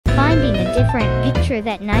different picture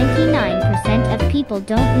that 99% of people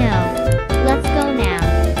don't know. Let's go now.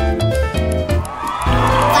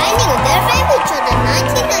 Finding a different picture that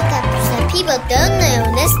 99% people don't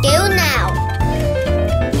know. Let's go now.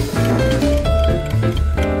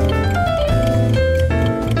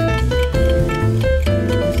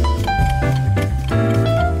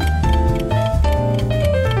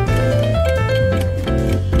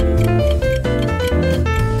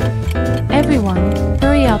 Everyone,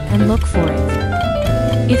 hurry up and look for it.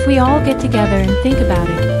 If we all get together and think about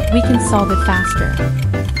it, we can solve it faster.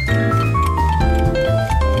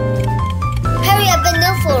 Hurry up and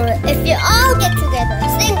look for it. If you all get together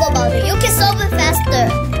and think about it, you can solve it faster.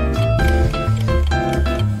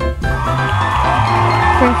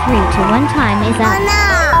 4, 3, 2, 1, time is up. Oh no!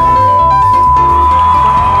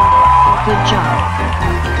 Good job.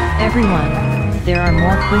 Everyone, there are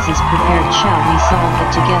more quizzes prepared. Shall we solve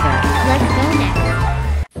it together? Let's go next.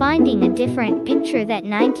 Finding a different picture that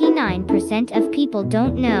 99% of people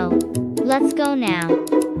don't know. Let's go now.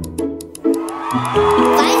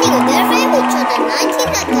 Finding a different picture that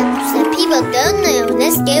 99% people don't know.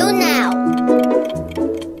 Let's go now.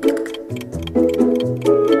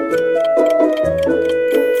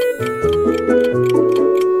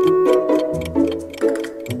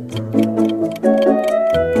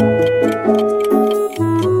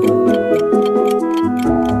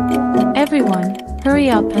 Everyone, hurry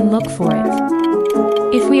up and look for it.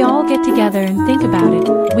 If we all get together and think about it,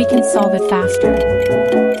 we can solve it faster.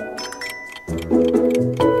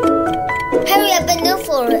 Hurry up and look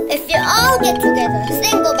for it. If you all get together and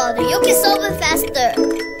think about it, you can solve it faster.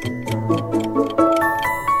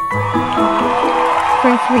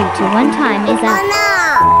 4, 3, 2, 1, time is up. Oh no!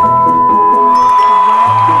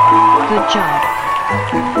 Good job.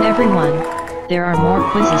 Everyone, there are more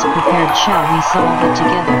quizzes prepared. Shall we solve it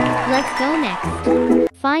together? Let's go next.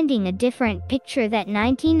 Finding a different picture that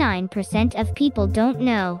 99% of people don't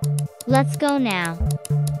know. Let's go now.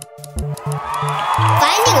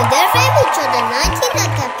 Finding a different picture that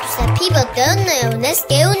 99% people don't know. Let's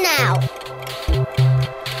go now.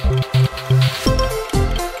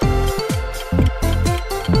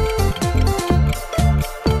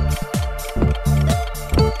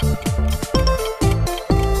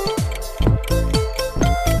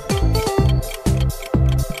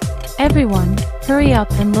 Everyone, hurry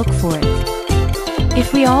up and look for it.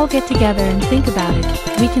 If we all get together and think about it,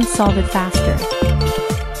 we can solve it faster.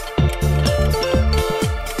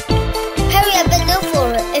 Hurry up and look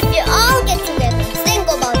for it. If you all get together and think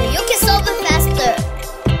about it, you can solve it faster.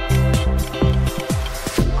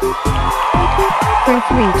 4,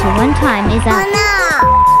 3, 2, 1, time is up. Oh no!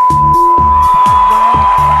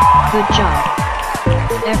 Good job.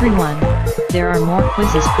 Everyone, there are more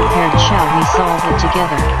quizzes prepared. Shall we solve it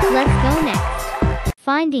together? Let's go next.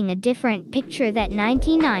 Finding a different picture that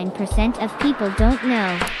 99% of people don't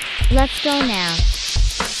know. Let's go now.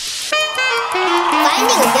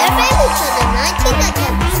 Finding a different picture that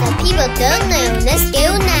 99% people don't know. Let's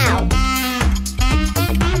go now.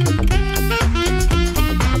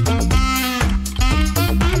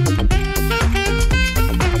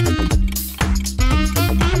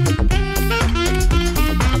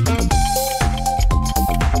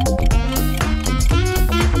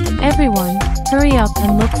 Everyone, hurry up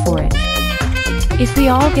and look for it. If we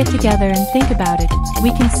all get together and think about it,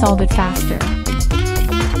 we can solve it faster.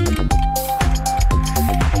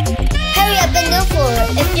 Hurry up and look for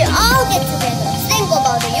it. If you all get together and think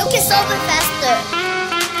about it, you can solve it faster.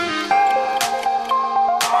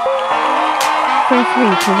 4,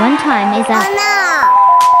 3, 2, 1, time is up. Oh no!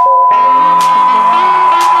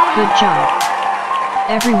 Good job.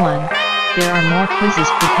 Everyone, there are more quizzes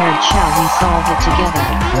prepared. Shall we solve it together?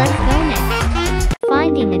 Let's go next.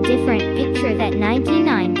 Finding a different picture that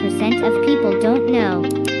 99% of people don't know.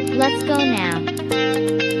 Let's go now.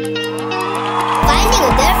 Finding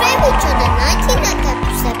a different picture that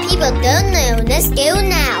 99% people don't know. Let's go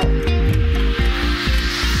now.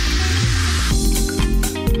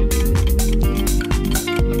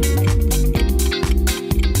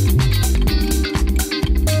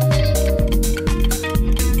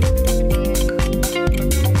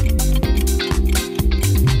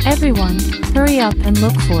 Everyone, hurry up and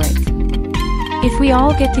look for it. If we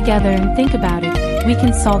all get together and think about it, we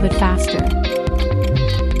can solve it faster.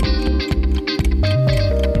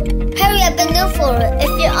 Hurry up and look for it. If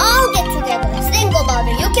you all get together and think about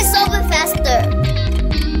it, you can solve it faster.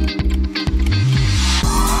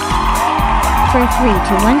 4, 3,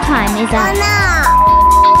 2, 1, time is up. Oh no!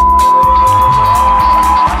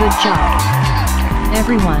 Good job.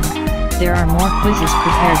 Everyone, there are more quizzes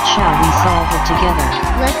prepared. Shall we solve it together?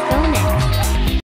 Let's go